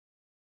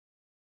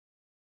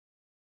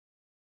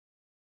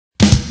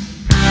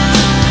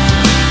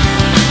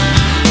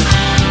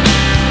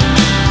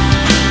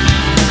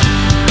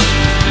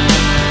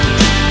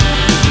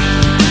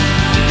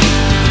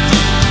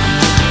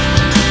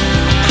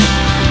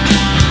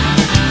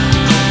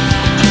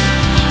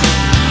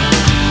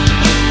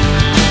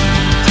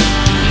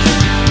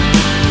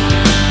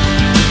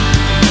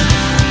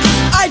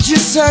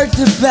You're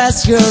the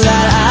best girl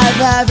that I've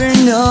ever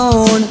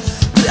known,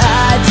 but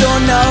I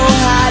don't know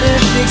how to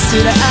fix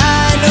it.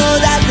 I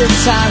know that the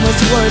time was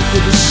worth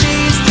it, but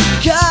she's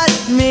got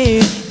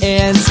me,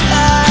 and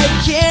I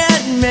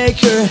can't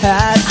make her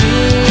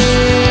happy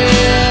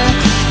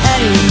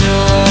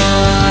anymore.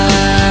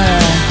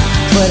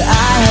 But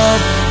I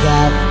hope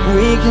that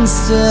we can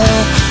still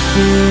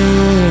be.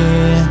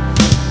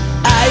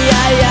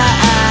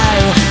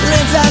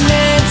 Linda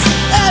meant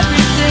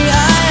everything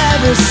I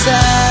ever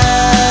said,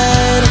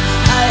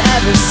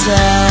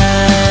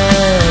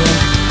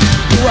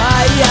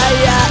 Why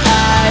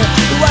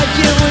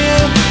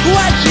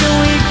can't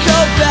we go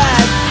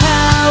back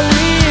how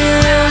we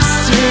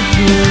used to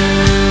be?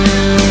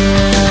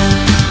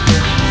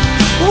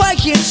 Why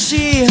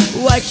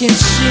can't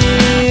she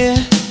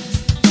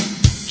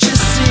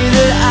just see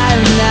that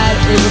I'm not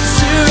able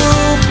to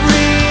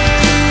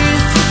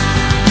breathe?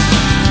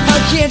 How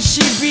can't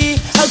she be?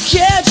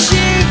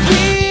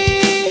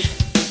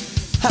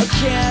 How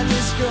can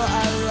this girl I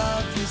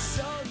love be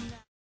so nice?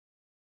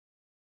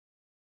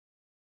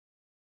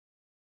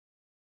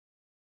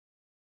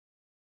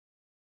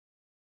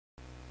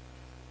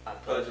 I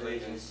pledge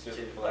allegiance to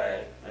the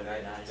flag of the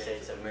United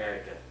States of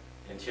America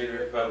and to the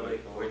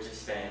republic for which it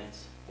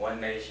stands,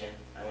 one nation,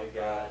 under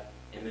God,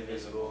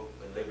 indivisible,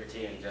 with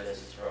liberty and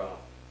justice for all.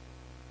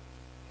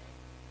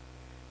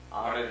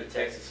 Honor the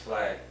Texas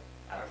flag.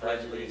 I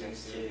pledge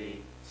allegiance to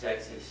thee,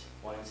 Texas,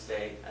 one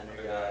state,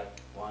 under God,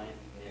 one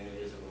and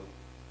indivisible.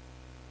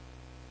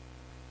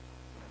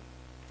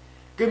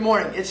 Good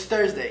morning, it's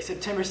Thursday,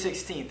 September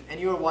 16th, and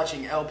you are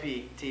watching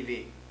LP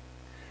TV.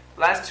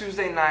 Last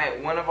Tuesday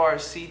night, one of our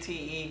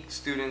CTE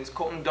students,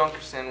 Colton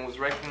Dunkerson, was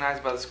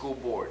recognized by the school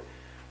board.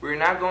 We are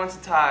now going to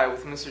tie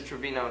with Mr.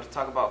 Trevino to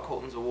talk about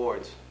Colton's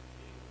awards.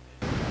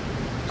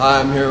 Hi,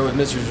 I'm here with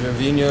Mr.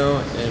 Trevino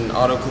in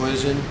Auto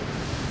Collision.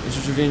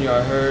 Mr. Trevino,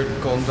 I heard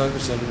Colton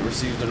Dunkerson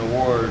received an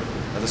award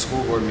at the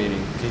school board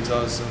meeting. Can you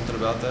tell us something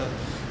about that?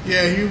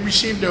 Yeah, he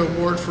received an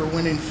award for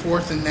winning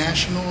 4th in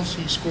nationals.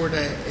 He scored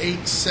at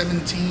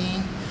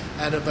 817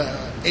 out of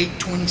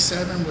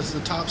 827 was the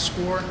top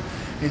score,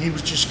 and he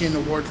was just getting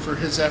an award for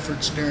his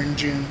efforts during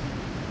June.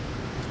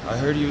 I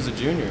heard he was a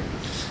junior.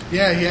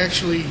 Yeah,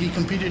 he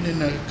competed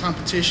in a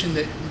competition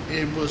that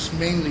it was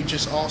mainly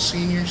just all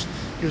seniors.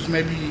 It was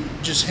maybe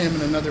just him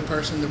and another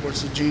person that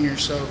was a junior.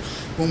 So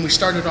when we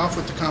started off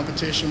with the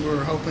competition, we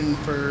were hoping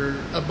for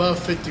above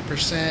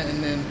 50%,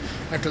 and then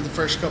after the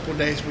first couple of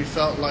days, we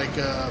felt like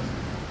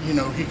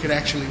he could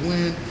actually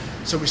win.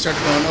 So we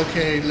started going,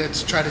 okay,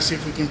 let's try to see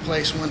if we can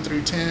place 1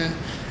 through 10.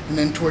 And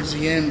then towards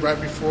the end, right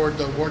before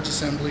the awards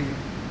assembly,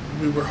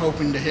 we were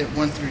hoping to hit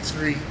 1 through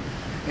 3.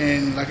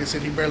 And like I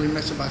said, he barely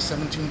missed it by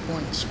 17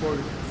 points, scored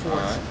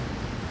 4th.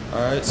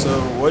 All right,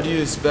 so what do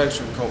you expect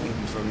from Colton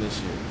from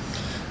this year?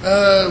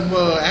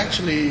 Well,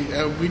 actually,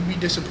 we'd be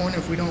disappointed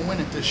if we don't win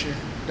it this year.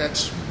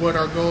 That's what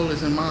our goal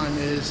is in mind,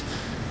 is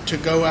to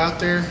go out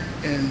there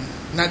and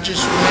not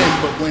just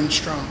win, but win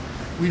strong.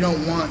 We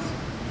don't want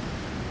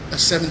a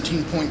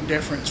 17-point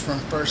difference from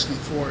 1st and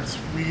 4th.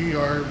 We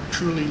are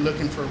truly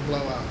looking for a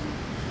blowout.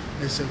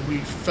 We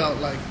felt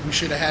like we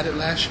should have had it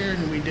last year,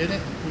 and we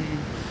didn't. We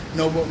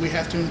know what we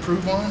have to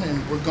improve on,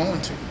 and we're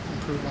going to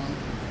improve on it.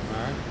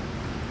 All right.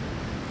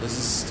 This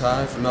is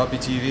Ty from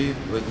LPTV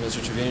with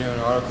Mr. Trevino in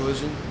Auto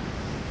Collision.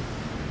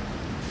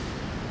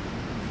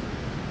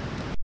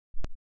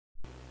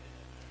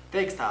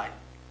 Thanks, Ty.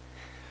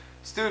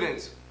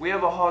 Students, we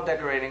have a hall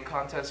decorating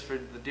contest for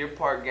the Deer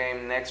Park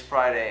game next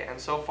Friday,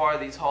 and so far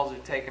these halls are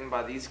taken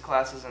by these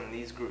classes and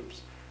these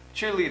groups.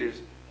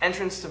 Cheerleaders,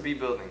 entrance to B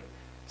building.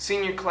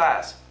 Senior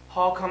class,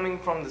 hall coming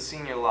from the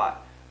senior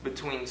lot,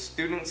 between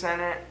Student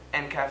Center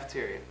and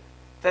cafeteria.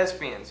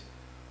 Thespians,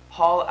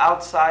 hall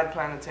outside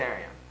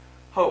planetarium.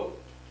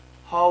 Hope,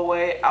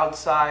 hallway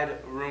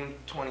outside room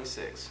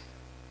 26.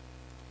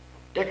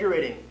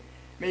 Decorating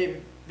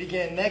may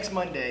begin next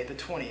Monday, the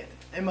 20th.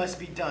 It must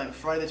be done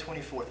Friday the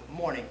 24th,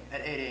 morning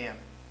at 8 a.m.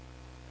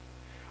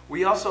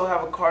 We also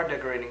have a car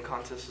decorating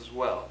contest as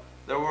well.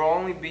 There will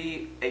only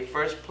be a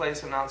first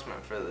place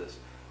announcement for this.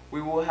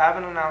 We will have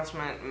an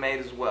announcement made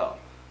as well.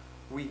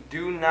 We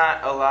do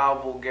not allow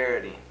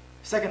vulgarity.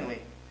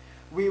 Secondly,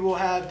 we will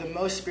have the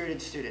Most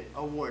Spirited Student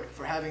Award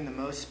for having the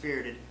most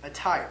spirited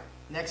attire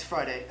next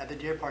Friday at the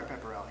Deer Park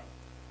Pepper Rally.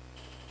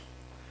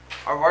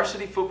 Our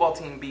varsity football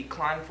team beat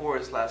Klein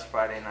Forest last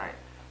Friday night.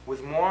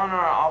 With more on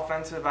our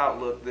offensive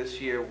outlook this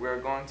year, we're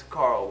going to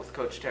Carl with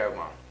Coach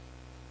Terrebonne.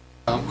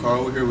 I'm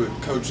Carl. We're here with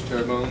Coach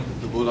Terrebonne,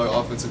 the Bulldog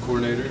offensive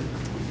coordinator.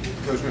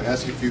 Coach, we're going to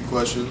ask you a few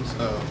questions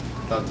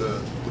about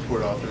the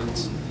Port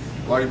offense.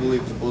 Why do you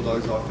believe the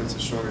Bulldogs offense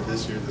is stronger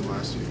this year than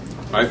last year?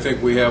 I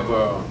think we have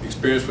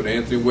experience with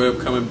Anthony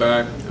Webb coming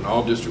back, an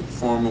all-district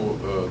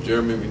performer,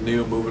 Jeremy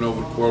McNeil moving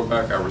over to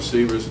quarterback, our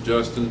receivers,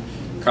 Justin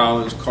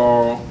Collins,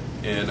 Carl,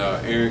 and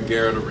Aaron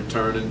Garrett are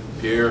returning,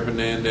 Pierre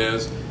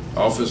Hernandez.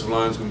 Offensive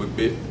line is going to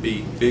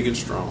be big and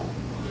strong.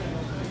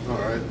 All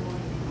right.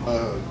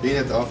 Being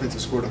that the offense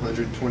has scored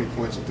 120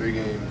 points in 3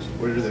 games,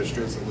 what are their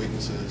strengths and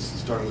weaknesses,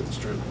 starting with the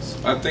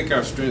strengths? I think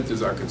our strength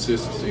is our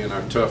consistency and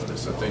our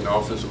toughness. I think the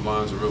offensive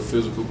line is a real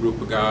physical group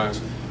of guys.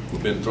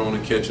 We've been throwing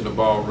and catching the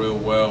ball real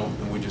well,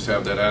 and we just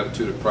have that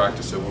attitude of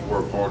practice that we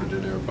work harder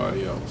than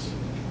everybody else.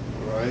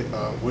 All right.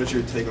 What is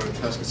your take on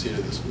Atascocita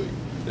this week?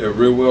 They're a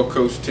real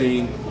well-coached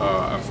team.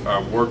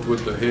 I've worked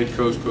with the head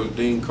coach, Coach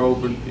Dean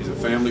Colburn. He's a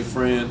family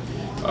friend.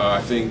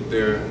 I think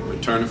they're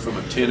returning from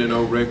a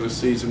 10-0 regular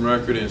season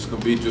record, and it's going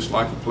to be just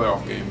like a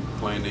playoff game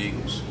playing the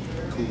Eagles.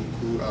 Cool.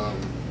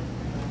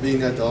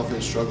 Being that the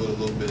offense struggled a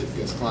little bit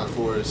against Klein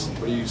Forest,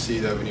 what do you see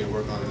that we need to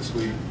work on this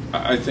week?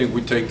 I think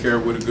we take care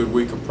of with a good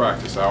week of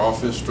practice. Our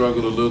offense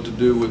struggled a little to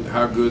do with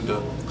how good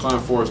the Klein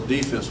Forest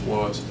defense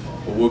was,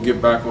 but we'll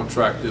get back on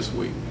track this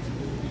week.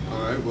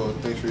 All right. Well,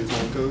 thanks for your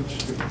time,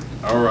 Coach.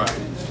 All right.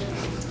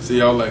 See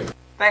y'all later.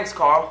 Thanks,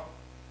 Carl.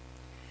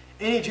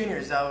 Any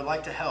juniors that would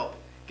like to help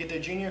get their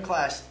junior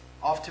class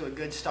off to a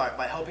good start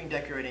by helping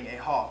decorating a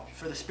hall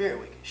for the Spirit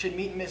Week should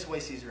meet in Miss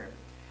Wasey's room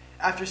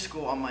after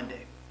school on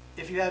Monday.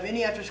 If you have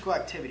any after-school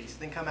activities,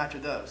 then come after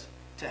those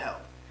to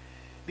help.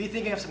 Be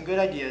thinking of some good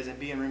ideas and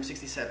be in room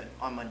 67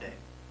 on Monday.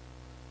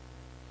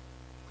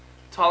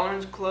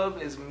 Tolerance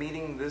Club is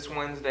meeting this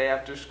Wednesday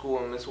after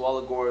school in Miss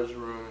Wallagora's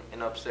room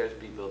in upstairs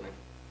B building.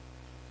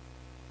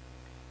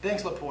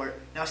 Thanks, LaPorte.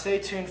 Now stay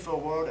tuned for a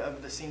World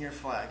of the Senior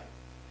Flag,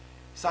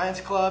 Science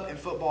Club, and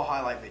football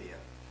highlight video.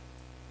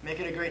 Make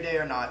it a great day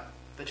or not,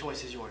 the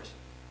choice is yours.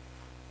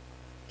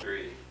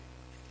 3.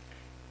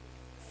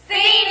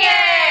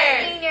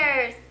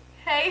 Seniors!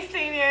 Hey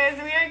seniors,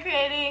 we are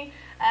creating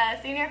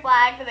a senior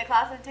flag for the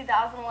class of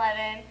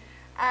 2011.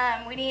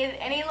 We need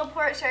any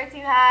LaPorte shirts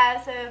you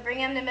have, so bring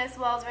them to Miss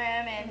Wells' room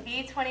and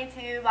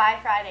B22 by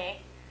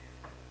Friday.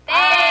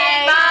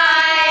 Thanks,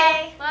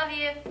 Bye! Love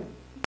you.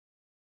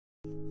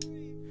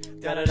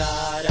 Da da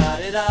da da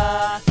da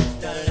da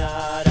da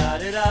da da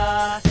da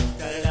da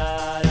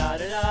da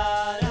da.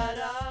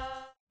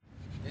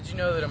 Did you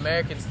know that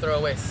Americans throw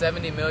away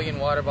 70 million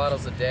water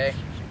bottles a day?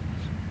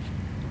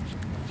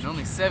 And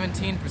only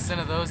 17%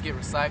 of those get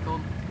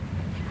recycled?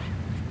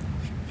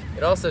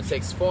 It also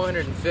takes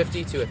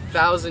 450 to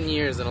 1,000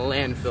 years in a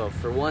landfill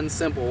for one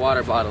simple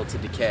water bottle to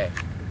decay.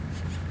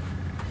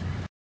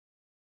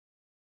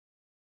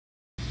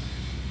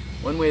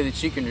 One way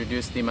that you can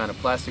reduce the amount of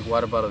plastic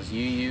water bottles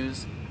you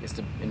use is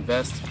to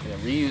invest in a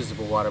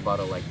reusable water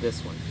bottle like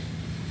this one.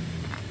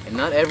 And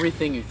not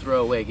everything you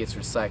throw away gets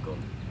recycled.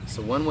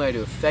 So one way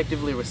to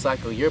effectively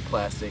recycle your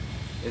plastic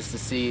is to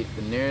see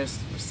the nearest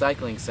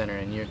recycling center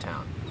in your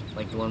town,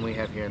 like the one we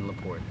have here in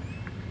LaPorte.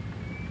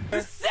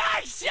 Touchdown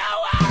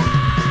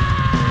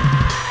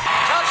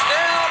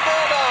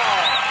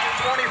Bulldog!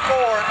 24,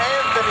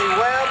 Anthony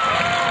Webb.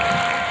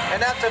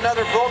 And that's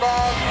another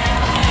Bulldog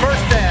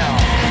first down.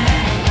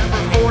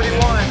 Number 41,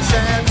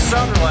 Chad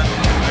Sutherland.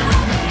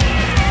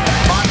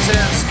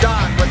 Montez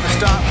Scott with the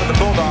stop for the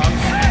Bulldogs.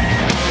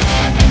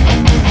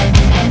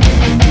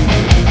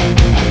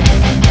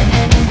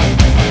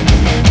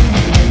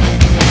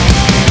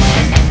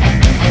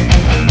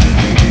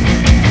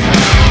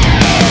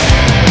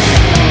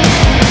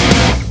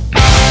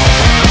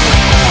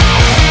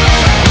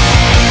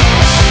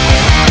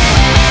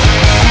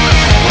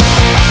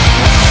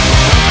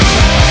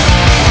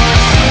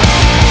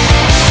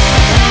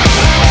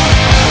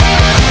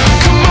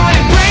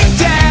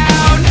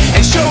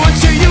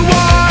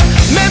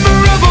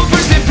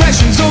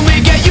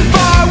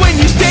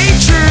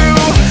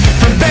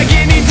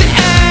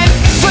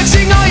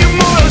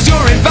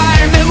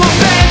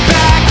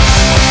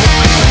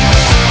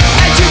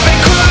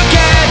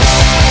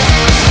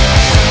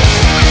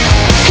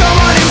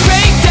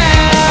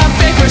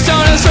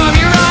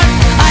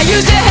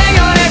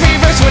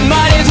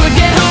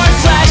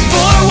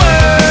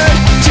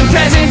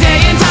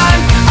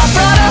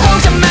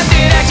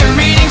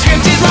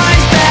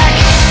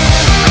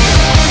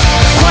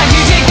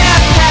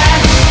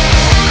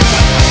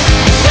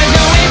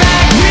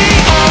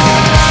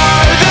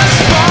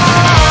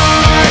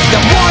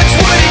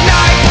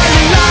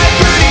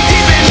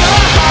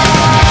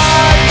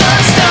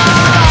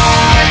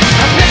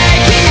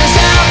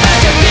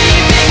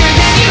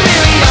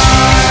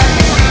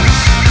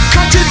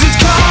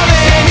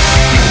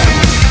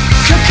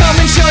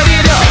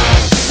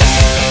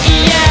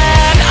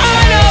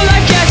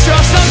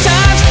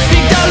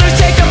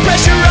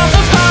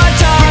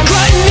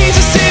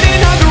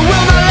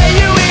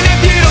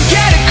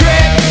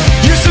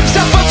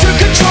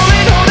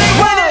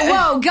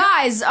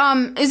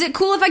 Is it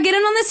cool if I get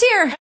in on this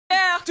here?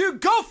 Yeah.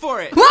 Dude, go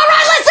for it!